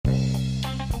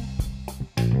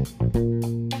Good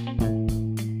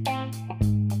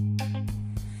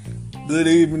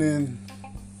evening,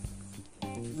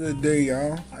 good day,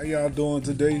 y'all. How y'all doing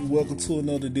today? Welcome to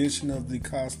another edition of the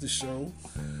Costa Show.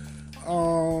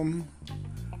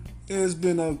 It's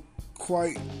been a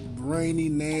quite rainy,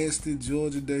 nasty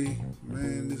Georgia day,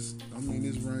 man. This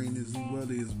rain, this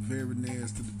weather is very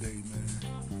nasty today, man.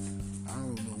 I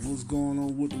don't know what's going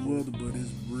on with the weather, but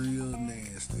it's real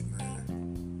nasty,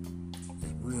 man.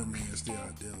 It's real nasty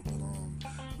out there. But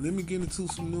let me get into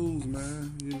some news,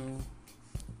 man.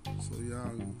 So y'all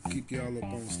keep y'all up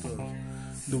on stuff.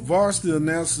 The Varsity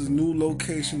announces new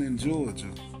location in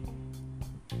Georgia.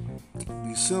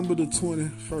 December the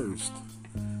 21st,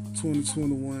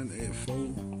 2021 at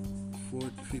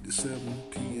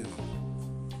 4:57 p.m.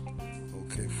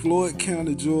 Okay, Floyd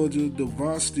County, Georgia. The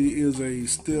Varsity is a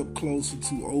step closer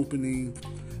to opening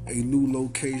a new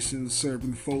location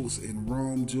serving folks in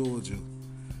Rome, Georgia.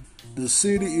 The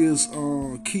city is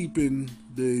keeping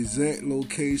the exact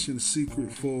location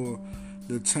secret for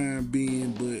the time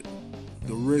being, but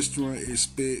the restaurant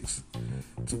expects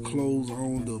to close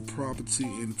on the property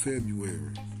in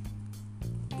February.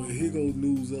 But here goes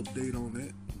news update on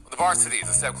that. The Varsity is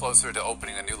a step closer to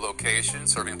opening a new location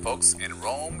serving folks in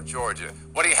Rome, Georgia.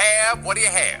 What do you have? What do you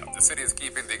have? The city is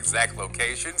keeping the exact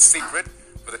location secret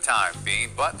for the time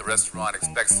being, but the restaurant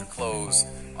expects to close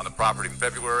on the property in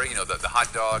February. You know, the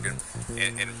hot dog and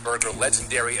burger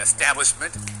legendary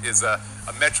establishment is a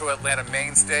Metro Atlanta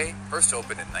mainstay, first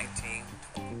opened in 19.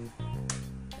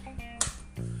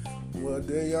 Well,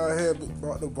 there y'all have it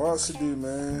about the Varsity,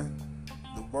 man.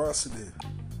 The Varsity.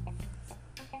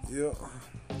 Yeah.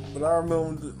 But I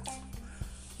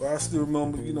still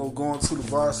remember, going to the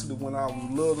Varsity when I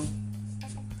was little.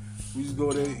 We used to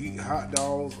go there and eat hot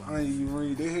dogs, onion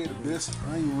rings. They had the best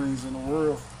onion rings in the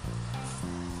world.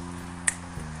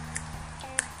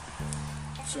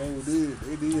 Sure did.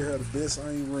 They did have the best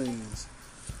onion rings.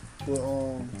 But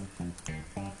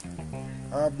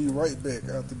I'll be right back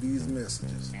after these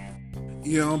messages.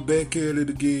 Yeah, I'm back at it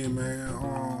again, man.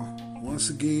 Once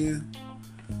again,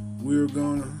 we're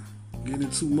gonna get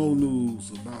into more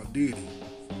news about Diddy.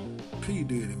 P.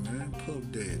 Diddy, man. Puff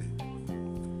Daddy.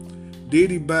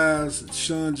 Diddy buys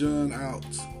Sean John out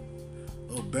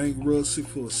of bankruptcy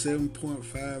for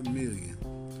 $7.5 million.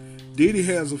 Diddy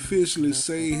has officially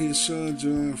saved his Sean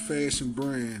John fashion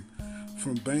brand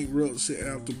from bankruptcy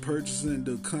after purchasing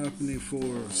the company for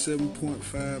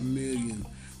 $7.5 million,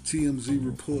 TMZ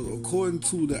report. According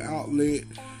to the outlet,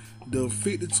 the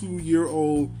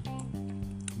 52-year-old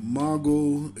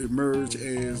mogul emerged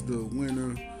as the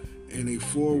winner in a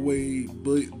four-way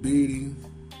bidding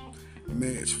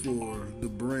match for the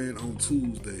brand on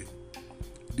Tuesday,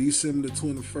 December the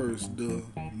 21st. The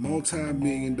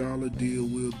multi-million-dollar deal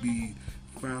will be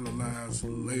finalized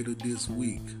later this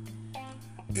week.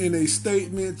 In a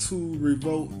statement to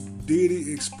Revolt,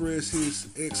 Diddy expressed his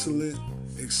excellent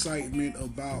excitement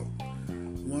about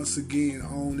once again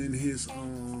owning his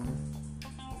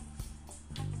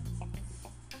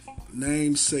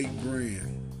namesake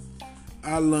brand.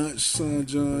 I launched Sean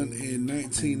John in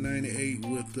 1998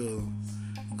 with the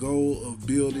goal of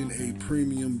building a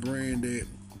premium brand that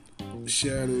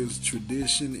shatters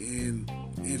tradition and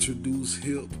introduce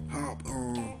hip hop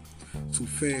to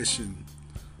fashion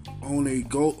on a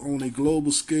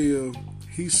global scale.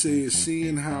 He said,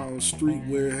 seeing how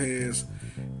streetwear has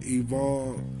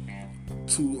evolved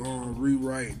to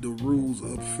rewrite the rules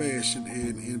of fashion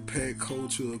and impact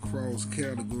culture across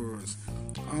categories,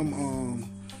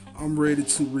 I'm ready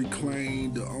to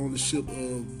reclaim the ownership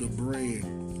of the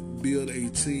brand, build a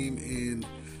team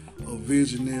of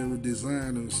visionary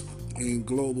designers and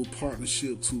global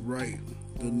partnership to write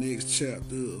the next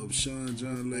chapter of Sean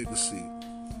John legacy.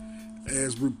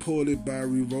 As reported by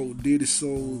Revolt, Diddy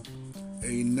sold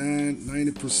a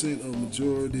 90% of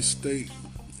majority stake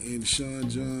in Sean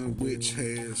John, which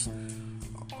has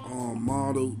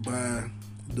modeled by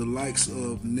the likes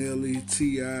of Nelly,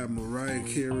 T.I., Mariah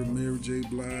Carey, Mary J.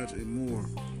 Blige, and more,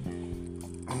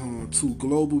 to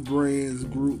Global Brands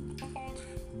Group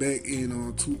back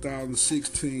in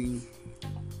 2016.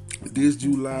 This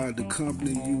July, the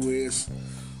company U.S.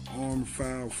 Army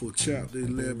filed for Chapter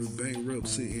 11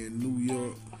 bankruptcy in New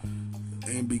York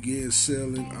and began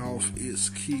selling off its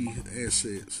key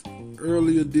assets.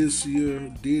 Earlier this year,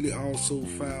 Diddy also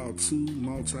filed two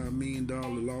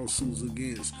multi-million-dollar lawsuits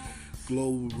against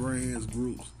Global Brands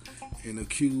Group and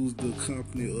accused the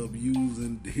company of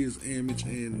using his image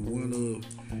and one of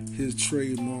his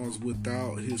trademarks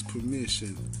without his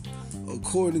permission.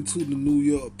 According to the New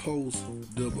York Post,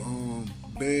 the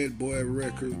Bad Boy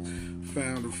Record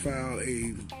founder filed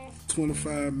a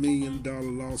 $25 million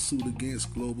lawsuit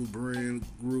against Global Brand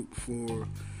Group for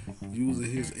using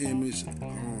his image,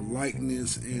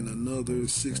 likeness, and another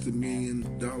 $60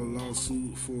 million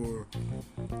lawsuit for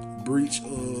breach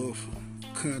of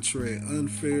contract,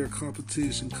 unfair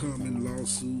competition common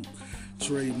lawsuit,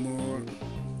 trademark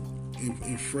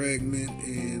infringement,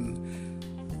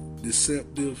 and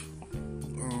deceptive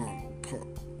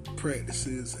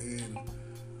practices and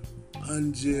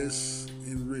unjust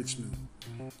enrichment.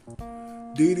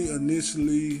 Diddy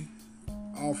initially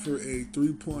offered a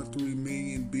 $3.3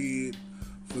 million bid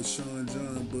for Sean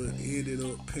John, but ended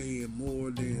up paying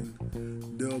more than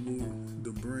double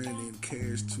the brand in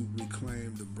cash to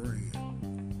reclaim the brand.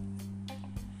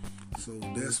 So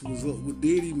that's what's up with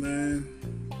Diddy, man.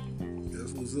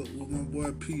 That's what's up with my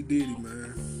boy P. Diddy,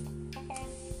 man.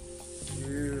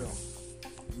 Yeah.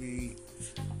 I mean,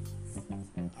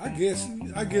 I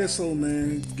guess so,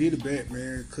 man. Get it back,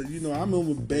 man. Cause you know, I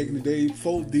remember back in the day,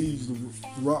 folk these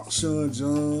rock Sean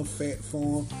John, Fat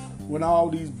Farm, when all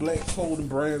these black clothing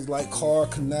brands like Car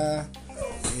Canai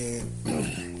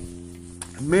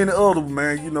and many others,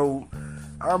 man. You know,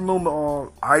 I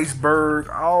remember Iceberg,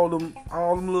 all them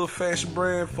little fashion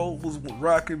brand folk was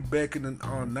rocking back in the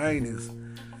 90s.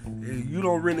 And you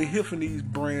don't really hear from these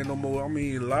brands no more. I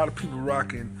mean, a lot of people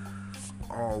rocking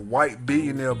white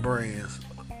billionaire brands.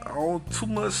 I don't too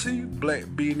much see black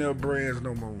billionaire brands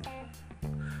no more.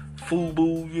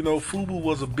 Fubu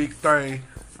was a big thing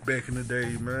back in the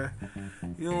day, man.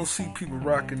 You don't see people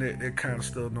rocking that kind of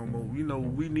stuff no more. You know,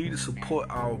 we need to support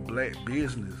our black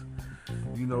business.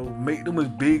 You know, make them as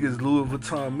big as Louis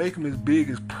Vuitton, make them as big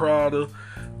as Prada,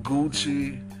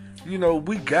 Gucci. You know,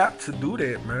 we got to do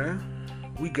that, man.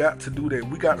 We got to do that.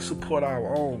 We got to support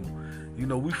our own. You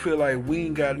know, we feel like we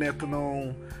ain't got nothing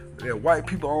on, that white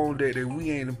people own that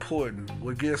we ain't important.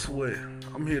 Well, guess what?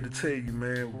 I'm here to tell you,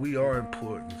 man, we are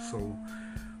important. So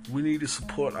we need to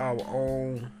support our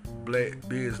own black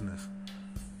business.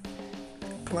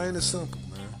 Plain and simple,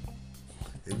 man.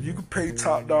 If you can pay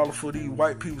top dollar for these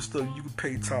white people stuff, you can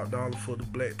pay top dollar for the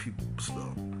black people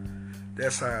stuff.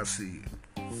 That's how I see it.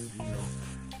 You know,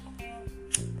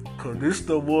 cause this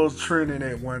stuff was trending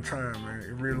at one time, man.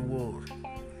 It really was.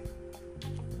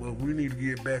 Well, we need to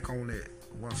get back on that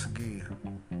once again.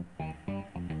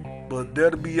 But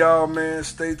that'll be all, man.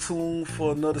 Stay tuned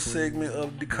for another segment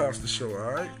of the DeCosta Show,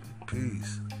 alright?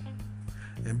 Peace.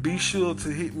 And be sure to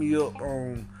hit me up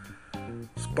on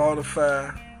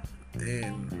Spotify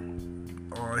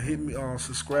and hit me on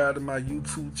subscribe to my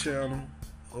YouTube channel,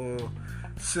 or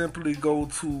simply go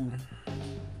to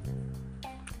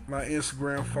my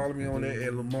Instagram, follow me on there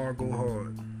at Lamar Go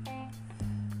Hard.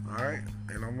 Alright?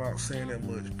 And I'm not saying that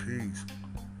much. Peace.